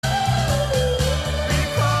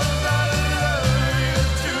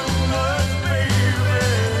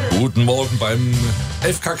Guten Morgen beim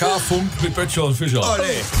FKK-Funk mit Böttcher und Fischer.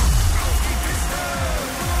 Olé.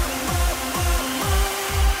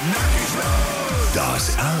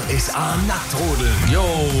 Das R.SA Nacktrodeln. Jo,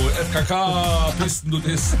 FKK,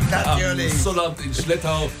 Pisten-Nudisten. Natürlich. Am Sonnabend in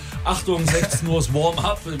Schlettau. Achtung, 16 Uhr ist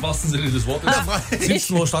Warm-up, im wahrsten Sinne des Wortes.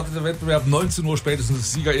 17 Uhr startet der Wettbewerb, 19 Uhr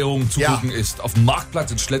spätestens Siegerehrung zu gucken ist auf dem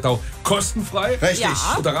Marktplatz in Schlettau kostenfrei. Richtig.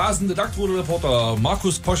 Ja. Und der rasende Nacktrodelreporter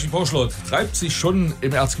Markus Poschi-Poschlott treibt sich schon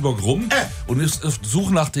im Erzgebirge rum und ist auf der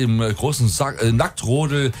Suche nach dem großen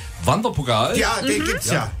Nackrodel-Wanderpokal. Ja, den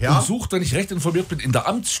gibt's ja. Und sucht, wenn ich recht informiert bin, in der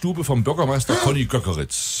Amtsstube vom Bürgermeister Conny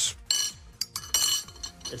Göckeritz.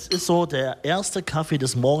 Es ist so, der erste Kaffee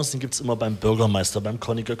des Morgens, den gibt es immer beim Bürgermeister, beim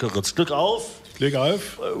Conny Göckeritz. Glück auf. Glück auf.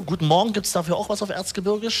 Guten Morgen, gibt es dafür auch was auf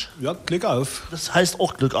Erzgebirgisch? Ja, Glück auf. Das heißt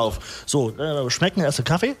auch Glück auf. So, schmecken, erster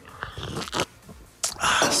Kaffee.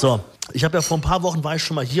 So, ich habe ja vor ein paar Wochen war ich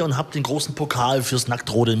schon mal hier und habe den großen Pokal fürs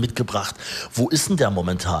Nacktrodeln mitgebracht. Wo ist denn der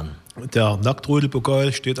momentan? Der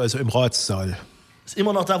Nacktrodelpokal steht also im Ratssaal. Ist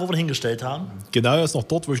immer noch da, wo wir ihn hingestellt haben? Genau, er ist noch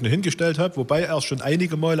dort, wo ich ihn hingestellt habe, wobei er ist schon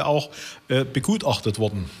einige Male auch begutachtet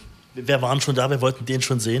worden. Wer waren schon da? Wir wollten den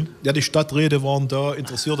schon sehen. Ja, die Stadträte waren da,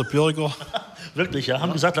 interessierte Bürger. Wirklich, ja?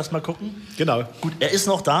 Haben gesagt, lass mal gucken. Genau. Gut, er ist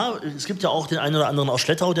noch da. Es gibt ja auch den einen oder anderen aus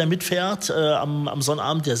Schlettau, der mitfährt am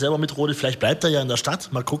Sonnabend, der selber mitrodelt. Vielleicht bleibt er ja in der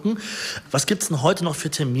Stadt. Mal gucken. Was gibt es denn heute noch für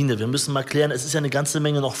Termine? Wir müssen mal klären, es ist ja eine ganze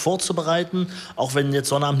Menge noch vorzubereiten. Auch wenn jetzt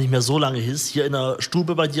Sonnabend nicht mehr so lange ist. Hier in der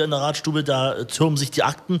Stube bei dir, in der Radstube, da türmen sich die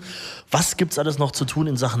Akten. Was gibt es alles noch zu tun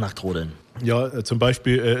in Sachen Nacktrodeln? Ja, zum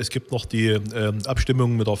Beispiel, es gibt noch die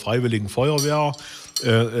Abstimmung mit der Freiwilligen Feuerwehr,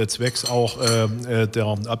 zwecks auch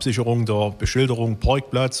der Absicherung der Beschilderung,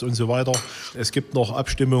 Parkplatz und so weiter. Es gibt noch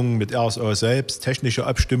Abstimmungen mit R.SA selbst, technische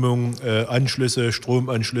Abstimmungen, Anschlüsse,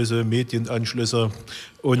 Stromanschlüsse, Medienanschlüsse.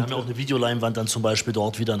 Und Wir haben ja auch eine Videoleinwand dann zum Beispiel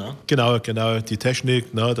dort wieder, ne? Genau, die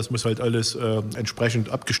Technik, ne, das muss halt alles entsprechend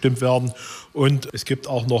abgestimmt werden. Und es gibt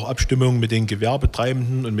auch noch Abstimmungen mit den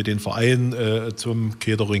Gewerbetreibenden und mit den Vereinen zum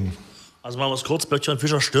Catering. Also machen wir es kurz, Böttcher und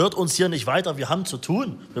Fischer stört uns hier nicht weiter, wir haben zu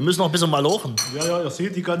tun. Wir müssen noch ein bisschen malochen. Ja, ihr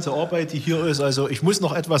seht die ganze Arbeit, die hier ist, also ich muss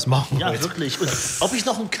noch etwas machen. Ja, heute. wirklich. Und ob ich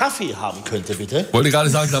noch einen Kaffee haben könnte, bitte? Wollte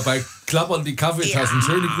gerade sagen, dabei klappern die Kaffeetassen.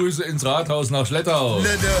 Schöne Grüße ins Rathaus nach Schlettau.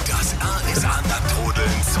 Das R.SA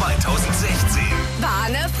Nacktrodeln 2016.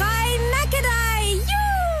 Bahnefrei Nackedei.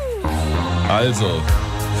 Juhu! Also,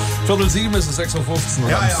 6:45 ist es 6:15 Uhr.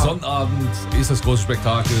 Und am Sonnabend ist das große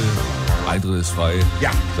Spektakel. Eintritt ist frei.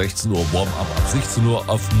 Ja. 16 Uhr Warm-up, ab 16 Uhr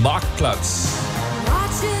auf dem Marktplatz.